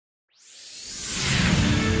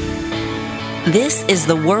This is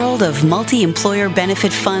the World of Multi-Employer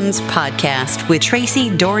Benefit Funds podcast with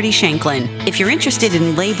Tracy Doherty Shanklin. If you're interested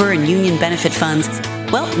in labor and union benefit funds,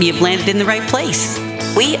 well, you've landed in the right place.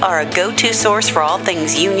 We are a go-to source for all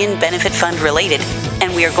things union benefit fund related,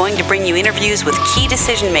 and we are going to bring you interviews with key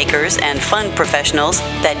decision makers and fund professionals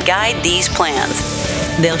that guide these plans.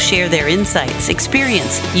 They'll share their insights,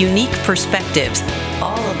 experience, unique perspectives,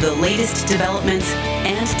 all of the latest developments,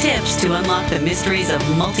 and tips to unlock the mysteries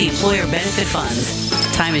of multi-employer benefit funds.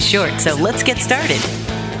 Time is short, so let's get started.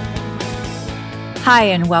 Hi,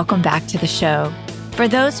 and welcome back to the show. For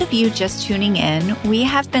those of you just tuning in, we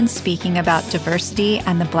have been speaking about diversity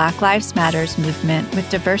and the Black Lives Matters movement with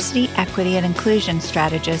diversity, equity, and inclusion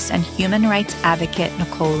strategist and human rights advocate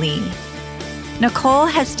Nicole Lee. Nicole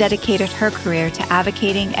has dedicated her career to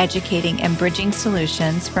advocating, educating, and bridging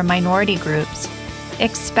solutions for minority groups,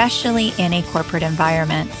 especially in a corporate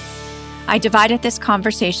environment. I divided this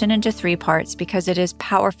conversation into 3 parts because it is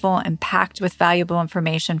powerful and packed with valuable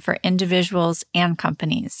information for individuals and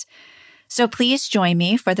companies. So please join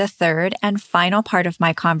me for the third and final part of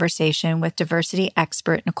my conversation with diversity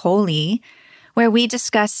expert Nicole Lee, where we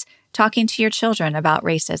discuss talking to your children about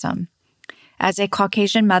racism. As a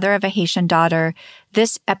Caucasian mother of a Haitian daughter,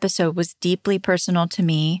 this episode was deeply personal to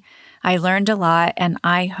me. I learned a lot, and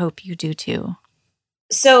I hope you do too.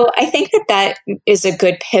 So I think that is a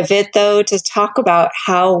good pivot, though, to talk about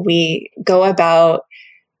how we go about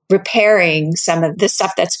repairing some of the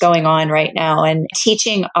stuff that's going on right now and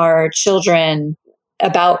teaching our children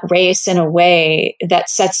about race in a way that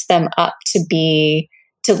sets them up to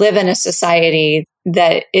live in a society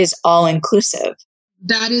that is all inclusive.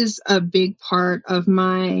 That is a big part of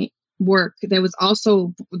my work. There was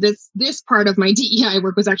also this part of my DEI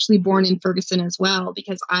work was actually born in Ferguson as well,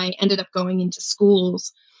 because I ended up going into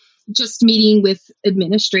schools, just meeting with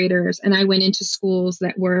administrators. And I went into schools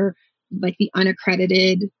that were like the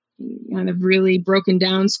unaccredited, kind of really broken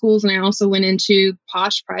down schools. And I also went into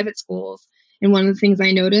posh private schools. And one of the things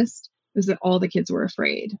I noticed was that all the kids were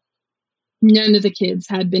afraid. None of the kids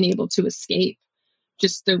had been able to escape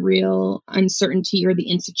just the real uncertainty or the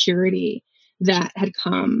insecurity that had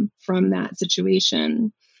come from that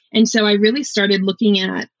situation. And so I really started looking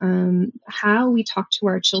at how we talk to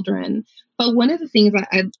our children. But one of the things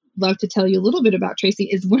I'd love to tell you a little bit about, Tracy,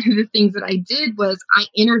 is one of the things that I did was I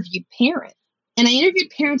interviewed parents. And I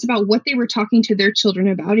interviewed parents about what they were talking to their children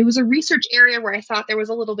about. It was a research area where I thought there was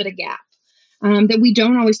a little bit of gap, that we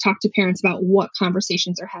don't always talk to parents about what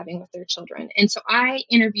conversations they're having with their children. And so I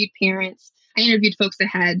interviewed parents. I interviewed folks that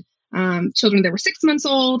had children that were 6 months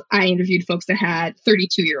old. I interviewed folks that had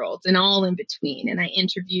 32-year-olds and all in between. And I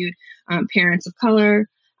interviewed parents of color.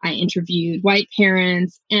 I interviewed white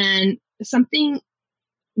parents. And something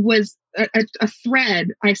was a thread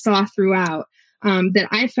I saw throughout that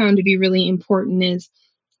I found to be really important is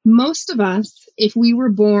most of us, if we were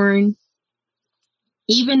born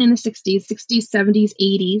even in the 60s, 70s,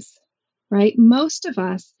 80s, right? Most of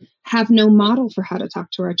us have no model for how to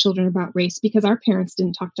talk to our children about race because our parents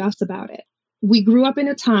didn't talk to us about it. We grew up in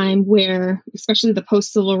a time where, especially the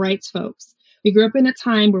post-civil rights folks, we grew up in a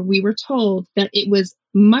time where we were told that it was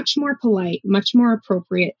much more polite, much more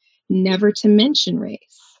appropriate never to mention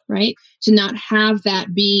race, right? To not have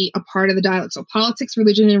that be a part of the dialogue. So politics,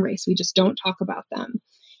 religion, and race, we just don't talk about them.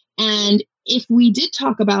 And if we did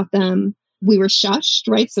talk about them, we were shushed,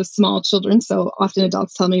 right? So small children. So often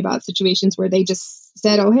adults tell me about situations where they just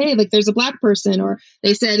said, oh, hey, like there's a Black person, or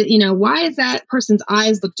they said, why is that person's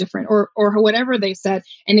eyes look different, or whatever they said,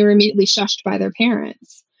 and they were immediately shushed by their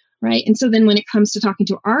parents, right? And so then when it comes to talking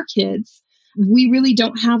to our kids, we really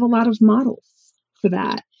don't have a lot of models for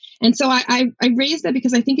that. And so I raised that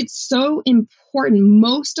because I think it's so important.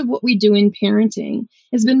 Most of what we do in parenting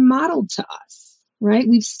has been modeled to us, right?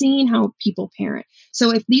 We've seen how people parent.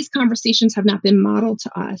 So if these conversations have not been modeled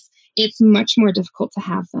to us, it's much more difficult to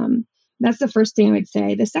have them. That's the first thing I would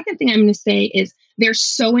say. The second thing I'm going to say is they're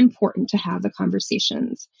so important to have the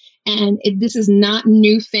conversations. And this is not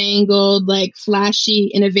newfangled, like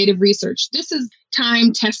flashy, innovative research. This is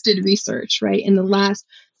time-tested research, right? In the last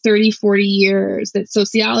 30, 40 years that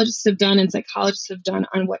sociologists have done and psychologists have done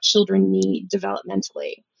on what children need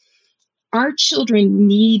developmentally. Our children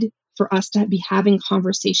need for us to be having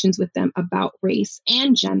conversations with them about race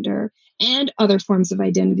and gender and other forms of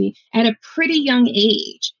identity at a pretty young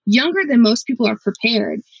age, younger than most people are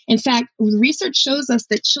prepared. In fact, research shows us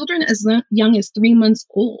that children as young as 3 months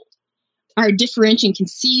old are differentiating, can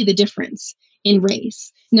see the difference in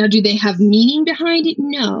race. Now, do they have meaning behind it?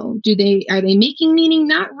 No. Are they making meaning?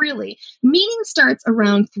 Not really. Meaning starts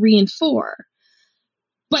around 3 and 4.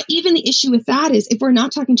 But even the issue with that is if we're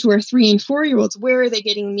not talking to our 3 and 4-year-olds, where are they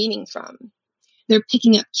getting meaning from? they're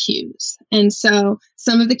picking up cues. And so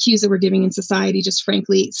some of the cues that we're giving in society just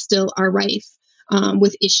frankly still are rife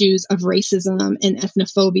with issues of racism and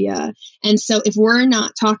ethnophobia. And so if we're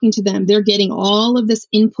not talking to them, they're getting all of this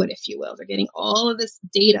input, if you will. They're getting all of this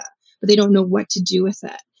data, but they don't know what to do with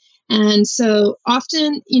it. And so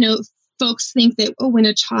often, folks think that, when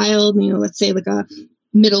a child, let's say like a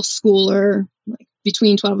middle schooler, like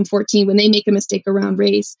between 12 and 14, when they make a mistake around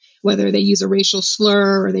race, whether they use a racial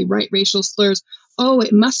slur or they write racial slurs,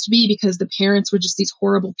 it must be because the parents were just these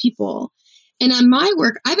horrible people. And on my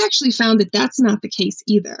work, I've actually found that that's not the case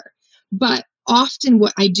either. But often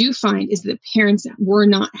what I do find is that parents were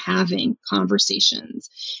not having conversations.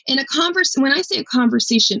 And when I say a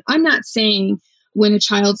conversation, I'm not saying when a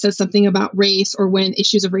child says something about race or when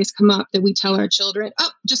issues of race come up that we tell our children,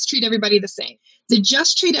 just treat everybody the same. The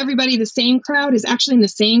just treat everybody the same crowd is actually in the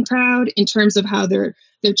same crowd in terms of how their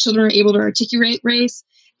children are able to articulate race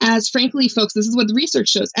as, frankly, folks, this is what the research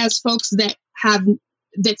shows, as folks that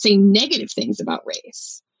say negative things about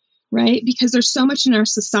race, right? Because there's so much in our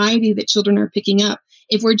society that children are picking up.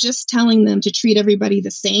 If we're just telling them to treat everybody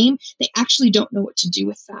the same, they actually don't know what to do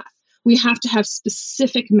with that. We have to have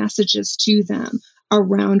specific messages to them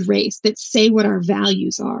around race that say what our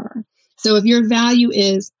values are. So if your value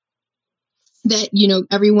is that,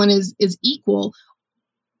 everyone is equal,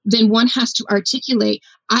 then one has to articulate,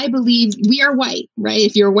 I believe we are white, right?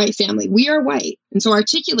 If you're a white family, we are white. And so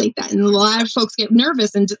articulate that. And a lot of folks get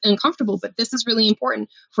nervous and uncomfortable, but this is really important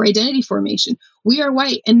for identity formation. We are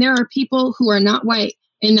white, and there are people who are not white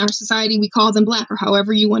in our society. We call them Black, or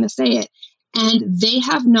however you want to say it. And they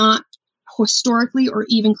have not historically or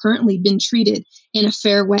even currently been treated in a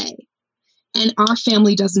fair way. And our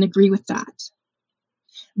family doesn't agree with that.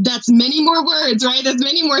 That's many more words, right? That's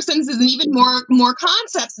many more sentences and even more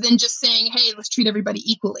concepts than just saying, hey, let's treat everybody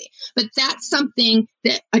equally. But that's something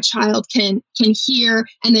that a child can hear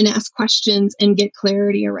and then ask questions and get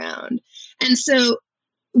clarity around. And so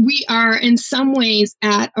we are in some ways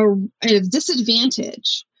at a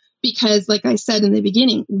disadvantage because, like I said in the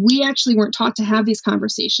beginning, we actually weren't taught to have these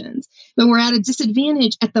conversations, but we're at a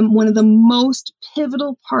disadvantage at one of the most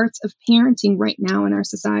pivotal parts of parenting right now in our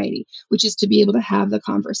society, which is to be able to have the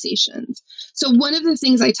conversations. So one of the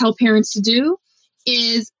things I tell parents to do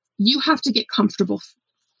is you have to get comfortable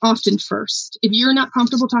often first. If you're not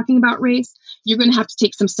comfortable talking about race, you're going to have to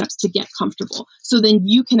take some steps to get comfortable. So then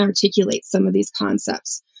you can articulate some of these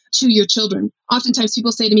concepts to your children. Oftentimes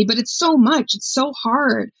people say to me, but it's so much, it's so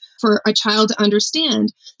hard for a child to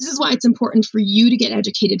understand. This is why it's important for you to get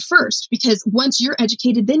educated first, because once you're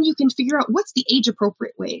educated, then you can figure out what's the age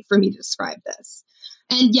appropriate way for me to describe this.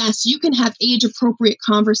 And yes, you can have age appropriate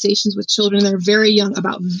conversations with children that are very young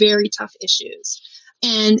about very tough issues.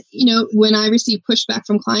 And, when I receive pushback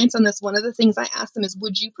from clients on this, one of the things I ask them is,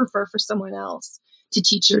 would you prefer for someone else to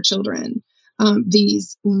teach your children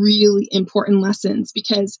these really important lessons?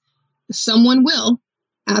 Because someone will,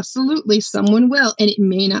 absolutely someone will, and it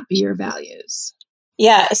may not be your values.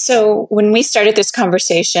 Yeah. So when we started this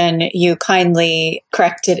conversation, you kindly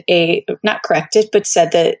not corrected, but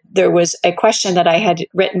said that there was a question that I had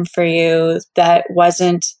written for you that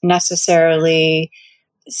wasn't necessarily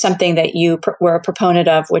something that you were a proponent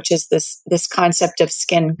of, which is this concept of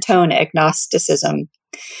skin tone agnosticism.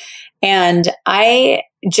 And I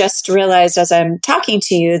just realized as I'm talking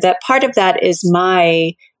to you that part of that is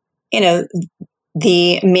my,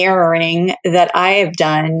 the mirroring that I have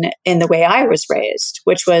done in the way I was raised,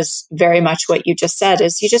 which was very much what you just said,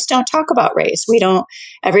 is you just don't talk about race.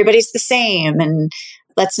 Everybody's the same, and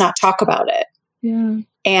let's not talk about it. Yeah.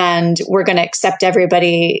 And we're going to accept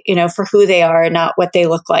everybody, for who they are, not what they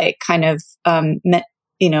look like, kind of,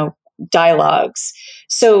 dialogues.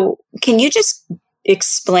 So can you just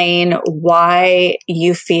explain why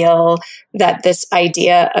you feel that this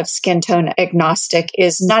idea of skin tone agnostic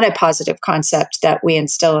is not a positive concept that we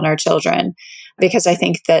instill in our children? Because I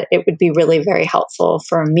think that it would be really very helpful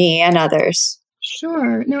for me and others.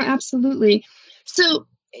 Sure. No, absolutely. So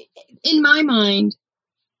in my mind,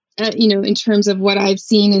 in terms of what I've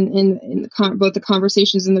seen in both the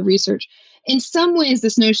conversations and the research, in some ways,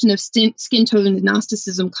 this notion of skin tone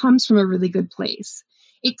agnosticism comes from a really good place.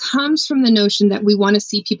 It comes from the notion that we want to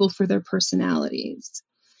see people for their personalities.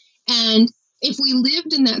 And if we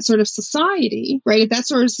lived in that sort of society, right, if that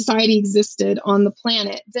sort of society existed on the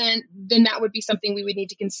planet, then that would be something we would need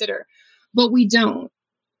to consider. But we don't.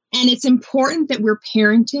 And it's important that we're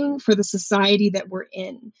parenting for the society that we're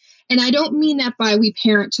in. And I don't mean that by we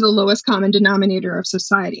parent to the lowest common denominator of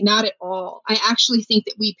society, not at all. I actually think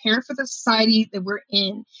that we parent for the society that we're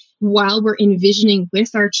in while we're envisioning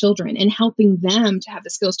with our children and helping them to have the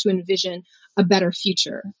skills to envision a better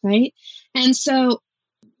future, right? And so,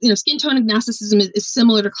 skin tone agnosticism is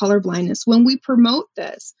similar to color blindness. When we promote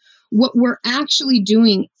this, what we're actually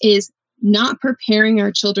doing is not preparing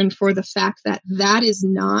our children for the fact that that is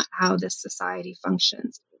not how this society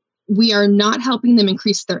functions. We are not helping them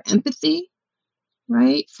increase their empathy,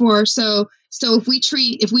 right? So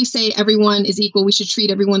if we say everyone is equal, we should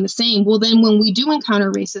treat everyone the same. Well, then when we do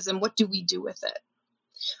encounter racism, what do we do with it?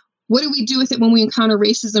 What do we do with it when we encounter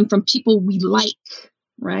racism from people we like,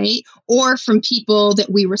 right? Or from people that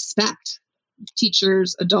we respect,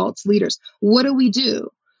 teachers, adults, leaders? What do we do?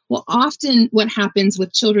 Well, often what happens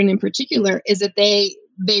with children in particular is that they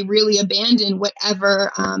really abandon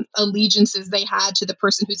whatever allegiances they had to the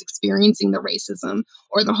person who's experiencing the racism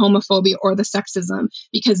or the homophobia or the sexism,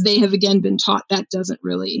 because they have again been taught that doesn't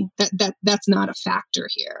really that's not a factor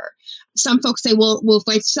here. Some folks say, well, if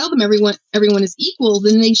I tell them everyone is equal,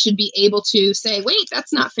 then they should be able to say, wait,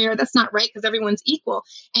 that's not fair, that's not right, because everyone's equal.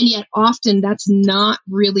 And yet often that's not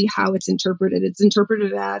really how it's interpreted. It's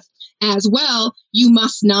interpreted as well, you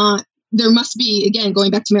must not. There must be, again,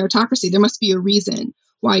 going back to meritocracy, there must be a reason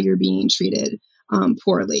why you're being treated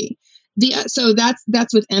poorly. So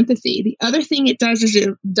that's with empathy. The other thing it does is it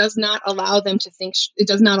does not allow them to think. It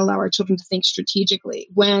does not allow our children to think strategically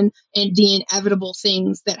when the inevitable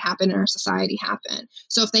things that happen in our society happen.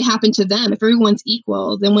 So if they happen to them, if everyone's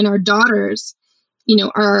equal, then when our daughters,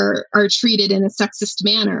 are treated in a sexist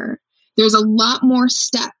manner, there's a lot more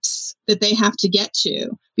steps that they have to get to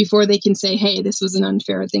before they can say, hey, this was an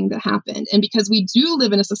unfair thing that happened. And because we do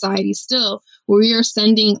live in a society still where we are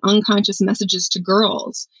sending unconscious messages to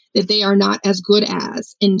girls that they are not as good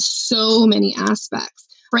as in so many aspects,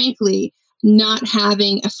 frankly, not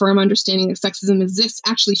having a firm understanding that sexism exists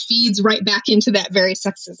actually feeds right back into that very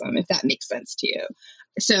sexism, if that makes sense to you.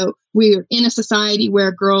 So we're in a society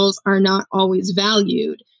where girls are not always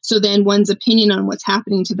valued. So then one's opinion on what's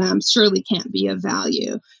happening to them surely can't be of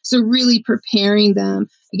value. So really preparing them,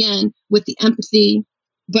 again, with the empathy,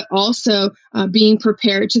 but also being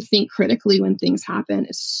prepared to think critically when things happen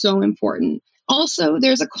is so important. Also,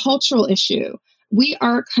 there's a cultural issue. We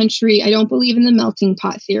are a country, I don't believe in the melting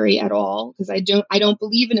pot theory at all, because I don't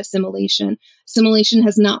believe in assimilation. Assimilation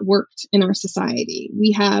has not worked in our society.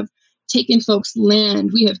 We have taken folks' land,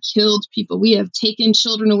 we have killed people, we have taken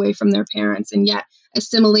children away from their parents, and yet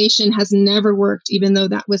assimilation has never worked, even though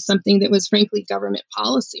that was something that was frankly government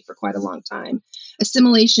policy for quite a long time.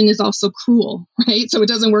 Assimilation is also cruel, right? So it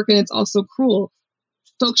doesn't work and it's also cruel.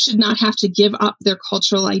 Folks should not have to give up their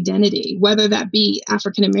cultural identity, whether that be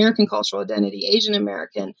African American cultural identity, Asian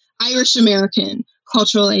American, Irish American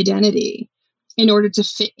cultural identity, in order to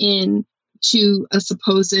fit in to a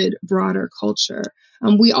supposed broader culture.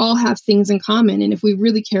 We all have things in common. And if we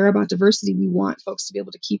really care about diversity, we want folks to be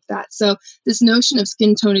able to keep that. So this notion of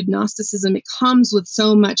skin tone agnosticism, it comes with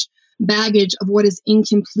so much baggage of what is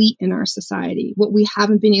incomplete in our society, what we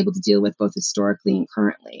haven't been able to deal with both historically and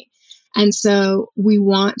currently. And so we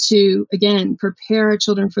want to, again, prepare our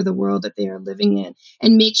children for the world that they are living in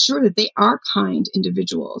and make sure that they are kind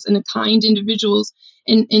individuals. And a kind individuals,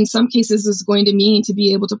 in some cases, is going to mean to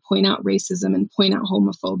be able to point out racism and point out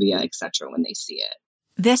homophobia, et cetera, when they see it.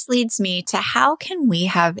 This leads me to how can we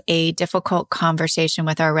have a difficult conversation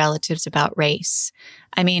with our relatives about race?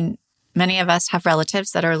 I mean, many of us have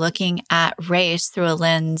relatives that are looking at race through a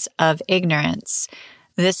lens of ignorance.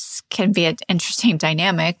 This can be an interesting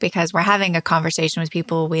dynamic because we're having a conversation with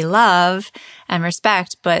people we love and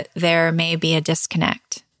respect, but there may be a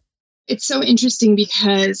disconnect. It's so interesting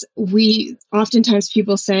because oftentimes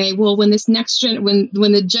people say, well, when this when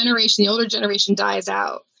the older generation dies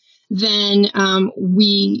out, then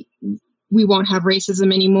we won't have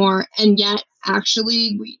racism anymore. And yet,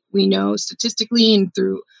 actually, we know statistically and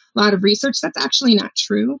through a lot of research that's actually not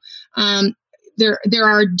true. There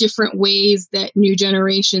are different ways that new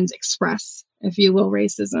generations express, if you will,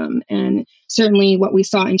 racism. And certainly what we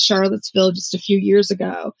saw in Charlottesville just a few years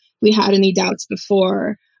ago, we had any doubts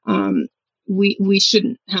before. We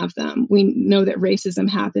shouldn't have them. We know that racism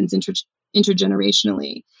happens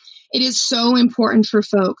intergenerationally. It is so important for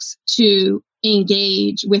folks to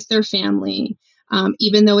engage with their family,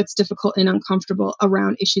 even though it's difficult and uncomfortable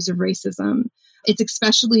around issues of racism. It's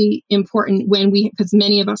especially important because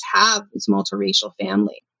many of us have this multiracial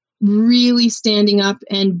family, really standing up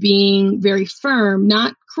and being very firm,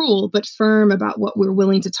 not cruel, but firm about what we're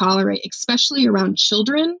willing to tolerate, especially around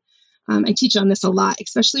children. I teach on this a lot,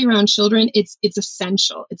 especially around children. It's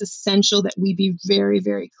essential. It's essential that we be very,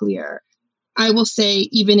 very clear. I will say,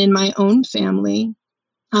 even in my own family,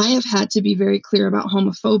 I have had to be very clear about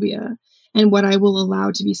homophobia and what I will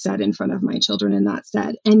allow to be said in front of my children and not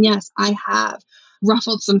said. And yes, I have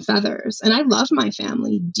ruffled some feathers. And I love my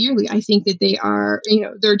family dearly. I think that they are,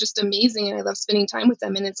 they're just amazing, and I love spending time with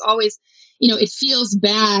them. And it's always, it feels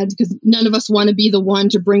bad because none of us want to be the one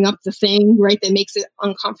to bring up the thing, right, that makes it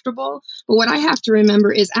uncomfortable. But what I have to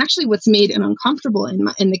remember is actually what's made it uncomfortable in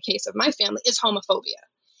the case of my family is homophobia.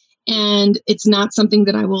 And it's not something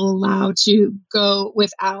that I will allow to go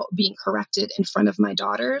without being corrected in front of my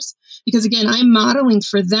daughters. Because again, I'm modeling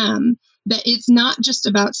for them that it's not just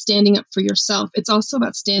about standing up for yourself. It's also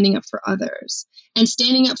about standing up for others. And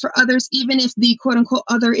standing up for others, even if the quote unquote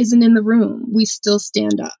other isn't in the room, we still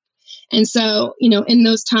stand up. And so, in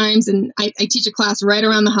those times, and I teach a class right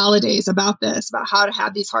around the holidays about this, about how to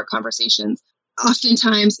have these hard conversations.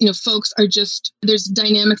 Oftentimes, folks are there's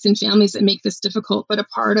dynamics in families that make this difficult, but a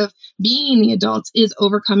part of being the adults is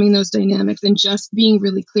overcoming those dynamics and just being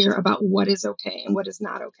really clear about what is okay and what is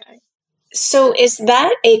not okay. So is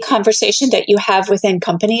that a conversation that you have within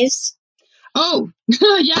companies? Oh,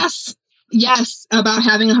 yes. Yes. About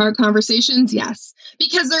having hard conversations. Yes.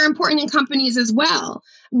 Because they're important in companies as well.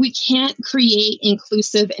 We can't create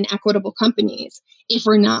inclusive and equitable companies if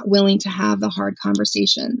we're not willing to have the hard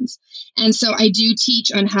conversations. And so I do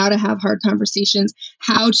teach on how to have hard conversations,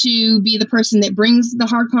 how to be the person that brings the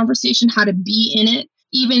hard conversation, how to be in it.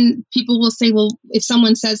 Even people will say, well, if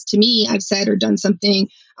someone says to me, I've said or done something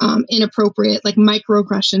inappropriate, like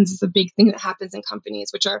microaggressions is a big thing that happens in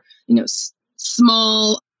companies, which are,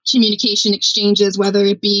 small communication exchanges, whether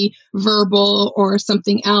it be verbal or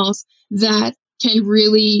something else, that can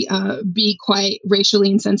really be quite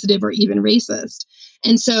racially insensitive or even racist.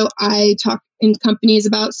 And so I talk in companies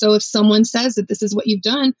about, so if someone says that this is what you've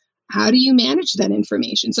done, how do you manage that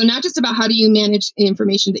information? So not just about how do you manage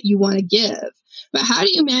information that you want to give, but how do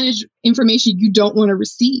you manage information you don't want to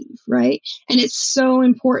receive, right? And it's so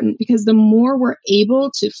important because the more we're able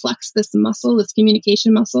to flex this muscle, this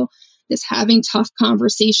communication muscle, this having tough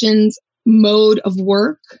conversations mode of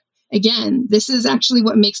work, again, this is actually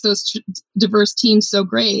what makes those diverse teams so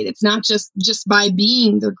great. It's not just by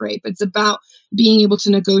being they're great, but it's about being able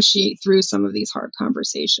to negotiate through some of these hard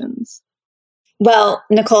conversations. Well,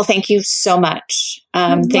 Nicole, thank you so much.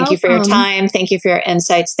 Thank you for your time. Thank you for your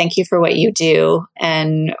insights. Thank you for what you do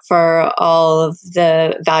and for all of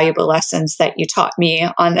the valuable lessons that you taught me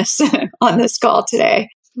on this call today.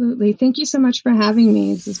 Absolutely. Thank you so much for having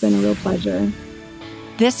me. This has been a real pleasure.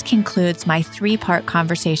 This concludes my 3-part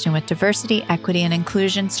conversation with diversity, equity, and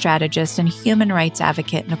inclusion strategist and human rights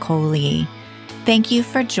advocate, Nicole Lee. Thank you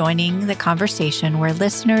for joining the conversation where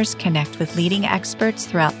listeners connect with leading experts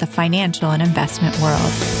throughout the financial and investment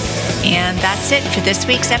world. And that's it for this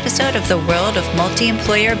week's episode of the World of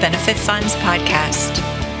Multi-Employer Benefit Funds podcast.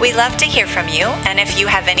 We love to hear from you, and if you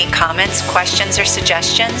have any comments, questions, or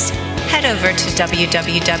suggestions, head over to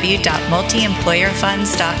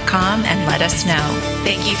www.multiemployerfunds.com and let us know.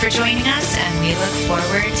 Thank you for joining us, and we look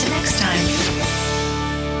forward to next time.